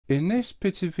In this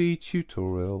Pitivi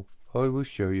tutorial, I will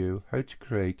show you how to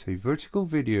create a vertical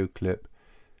video clip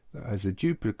that has a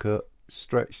duplicate,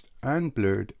 stretched and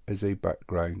blurred as a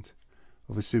background.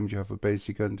 I've assumed you have a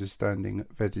basic understanding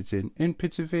of editing in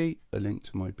Pitivi. A link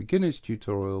to my beginner's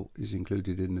tutorial is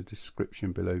included in the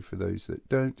description below for those that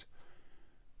don't.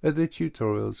 Other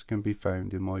tutorials can be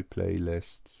found in my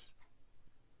playlists.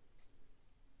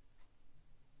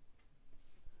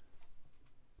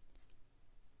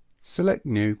 Select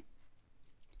New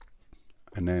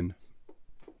and then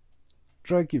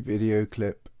drag your video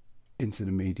clip into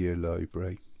the media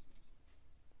library.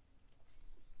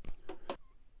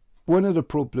 One of the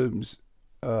problems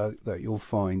that you'll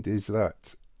find is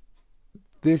that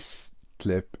this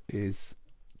clip is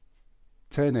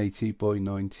 1080 by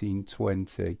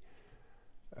 1920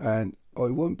 and I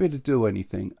won't be able to do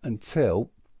anything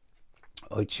until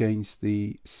I change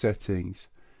the settings.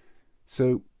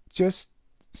 So just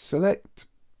select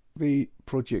the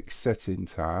project setting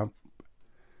tab,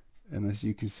 and as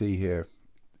you can see here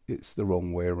it's the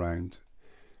wrong way around.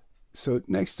 So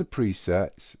next to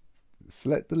presets,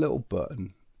 select the little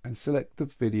button and select the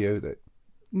video that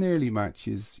nearly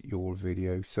matches your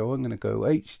video. So I'm going to go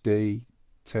HD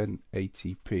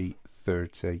 1080p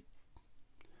 30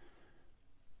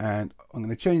 and I'm going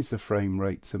to change the frame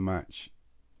rate to match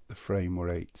the frame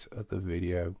rate of the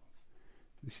video.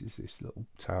 This is this little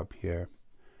tab here,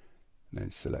 and then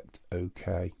select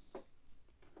OK.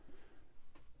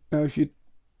 Now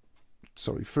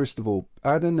first of all,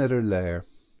 add another layer.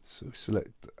 So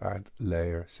select add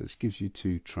layer, so this gives you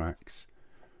two tracks.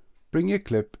 Bring your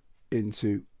clip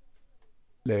into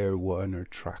layer 1 or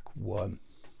track 1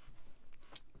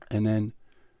 and then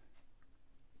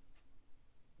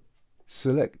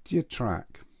select your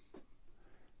track,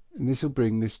 and this will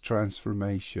bring this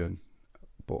transformation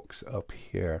box up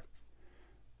here.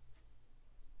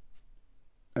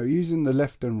 Now using the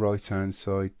left and right hand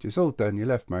side, just hold down your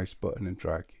left mouse button and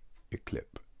drag your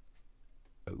clip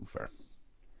over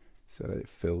so that it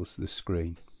fills the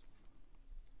screen.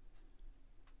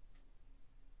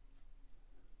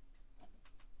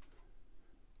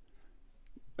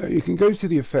 Now you can go to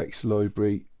the effects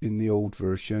library in the old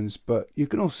versions, but you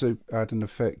can also add an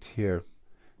effect here,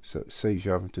 so it saves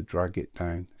you having to drag it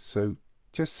down. So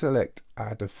just select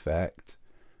add effect,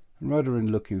 and rather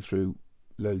than looking through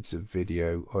loads of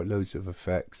video or loads of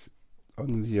effects, I'm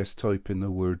going to just type in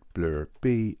the word blur,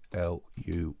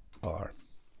 B-L-U-R.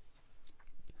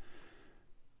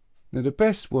 Now the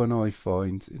best one I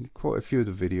find in quite a few of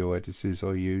the video editors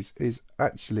I use is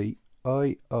actually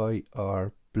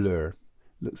IIR blur.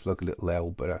 Looks like a little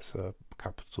L, but that's a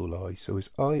capital I, so it's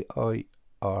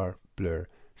IIR blur.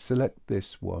 Select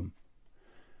this one,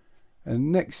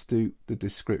 and next to the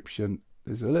description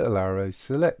there's a little arrow.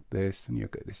 Select this and you'll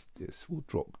get this will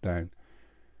drop down,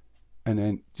 and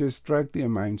then just drag the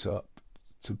amount up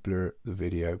to blur the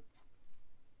video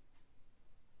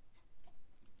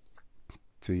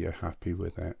till you're happy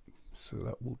with it. So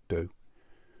that will do.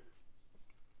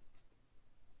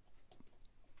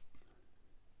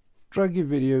 Drag your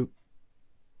video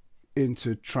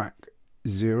into track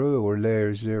 0 or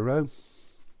layer 0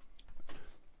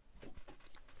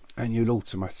 and you'll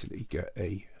automatically get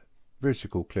a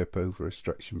vertical clip over a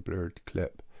stretched and blurred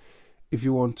clip. If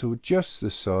you want to adjust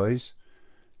the size,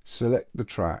 select the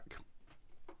track.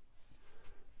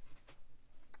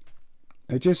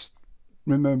 Now just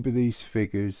remember these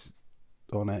figures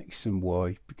on X and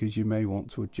Y because you may want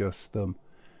to adjust them.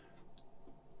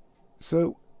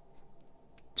 So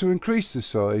to increase the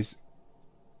size,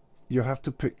 you have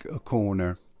to pick a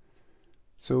corner.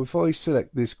 So if I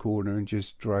select this corner and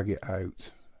just drag it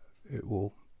out, it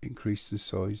will increase the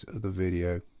size of the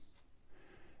video.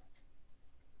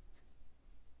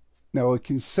 Now I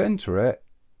can center it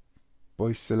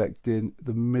by selecting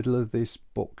the middle of this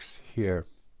box here,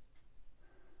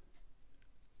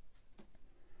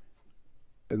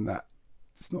 and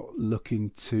that's not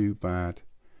looking too bad.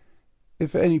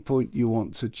 If at any point you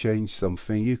want to change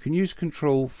something, you can use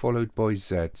Control followed by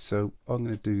Z. So I'm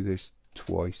going to do this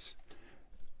twice,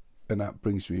 and that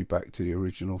brings me back to the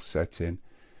original setting.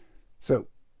 So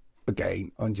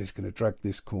again, I'm just going to drag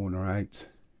this corner out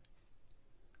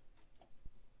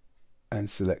and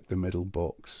select the middle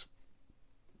box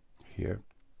here,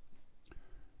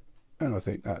 and I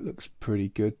think that looks pretty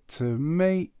good to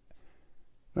me.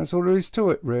 That's all there is to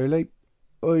it, really.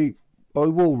 I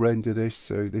will render this,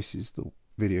 so this is the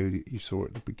video that you saw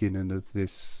at the beginning of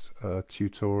this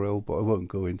tutorial, but I won't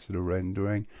go into the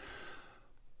rendering.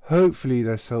 Hopefully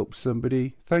this helps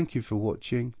somebody. Thank you for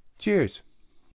watching. Cheers.